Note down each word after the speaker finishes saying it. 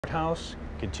House,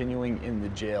 continuing in the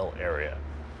jail area.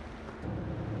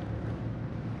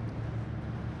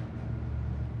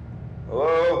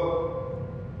 Hello?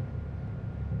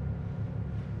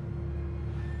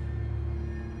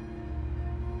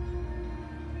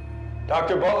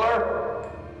 Dr.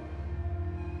 Butler?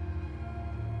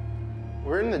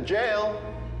 We're in the jail.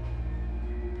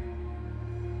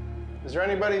 Is there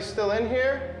anybody still in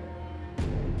here?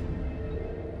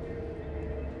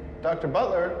 Dr.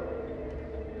 Butler?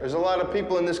 There's a lot of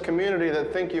people in this community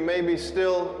that think you may be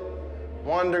still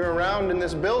wandering around in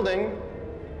this building.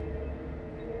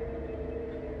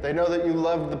 They know that you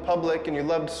loved the public and you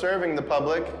loved serving the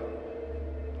public,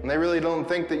 and they really don't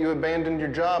think that you abandoned your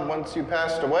job once you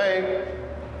passed away.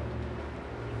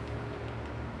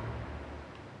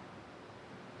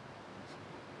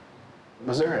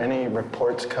 Was there any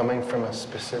reports coming from a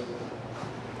specific...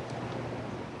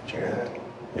 Did you hear that?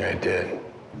 Yeah, I did.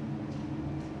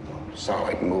 Sound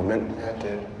like movement? Yeah, it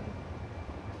did.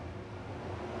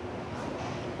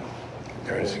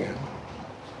 There it is again.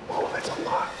 Oh, that's a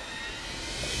lot.